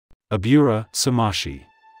Abura, sumashi.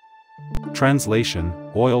 Translation,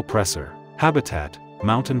 oil presser. Habitat,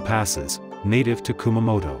 mountain passes, native to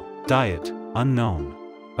Kumamoto. Diet, unknown.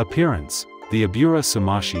 Appearance, the Abura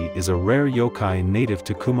sumashi is a rare yokai native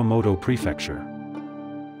to Kumamoto Prefecture.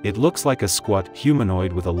 It looks like a squat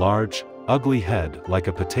humanoid with a large, ugly head like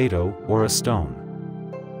a potato or a stone.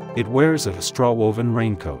 It wears a straw-woven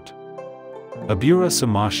raincoat. Abura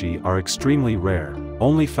sumashi are extremely rare,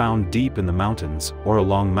 only found deep in the mountains or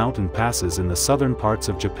along mountain passes in the southern parts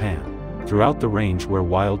of Japan, throughout the range where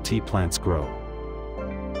wild tea plants grow.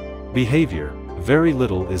 Behavior, very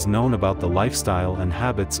little is known about the lifestyle and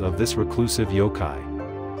habits of this reclusive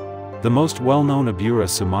yokai. The most well-known Abura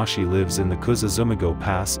sumashi lives in the Kuzazumigo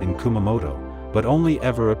Pass in Kumamoto, but only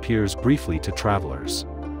ever appears briefly to travelers.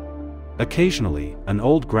 Occasionally, an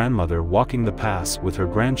old grandmother walking the pass with her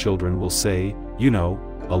grandchildren will say, "You know,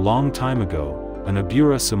 a long time ago, an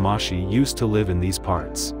Abura sumashi used to live in these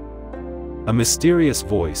parts." A mysterious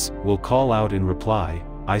voice will call out in reply,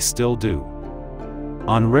 "I still do."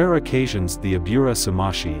 On rare occasions the Abura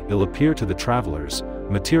sumashi will appear to the travelers,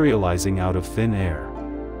 materializing out of thin air.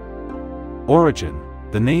 Origin: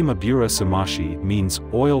 the name Abura sumashi means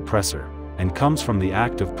oil presser, and comes from the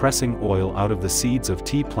act of pressing oil out of the seeds of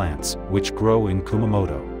tea plants which grow in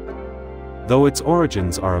Kumamoto. Though its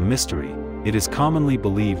origins are a mystery, it is commonly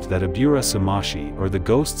believed that Abura sumashi are the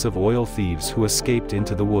ghosts of oil thieves who escaped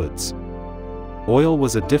into the woods. Oil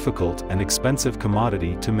was a difficult and expensive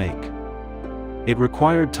commodity to make. It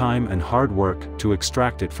required time and hard work to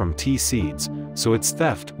extract it from tea seeds, so its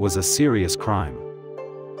theft was a serious crime.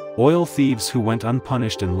 Oil thieves who went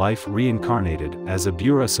unpunished in life reincarnated as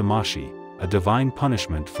Abura sumashi, a divine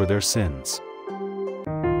punishment for their sins.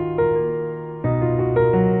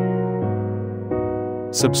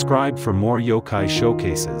 Subscribe for more yokai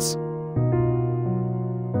showcases.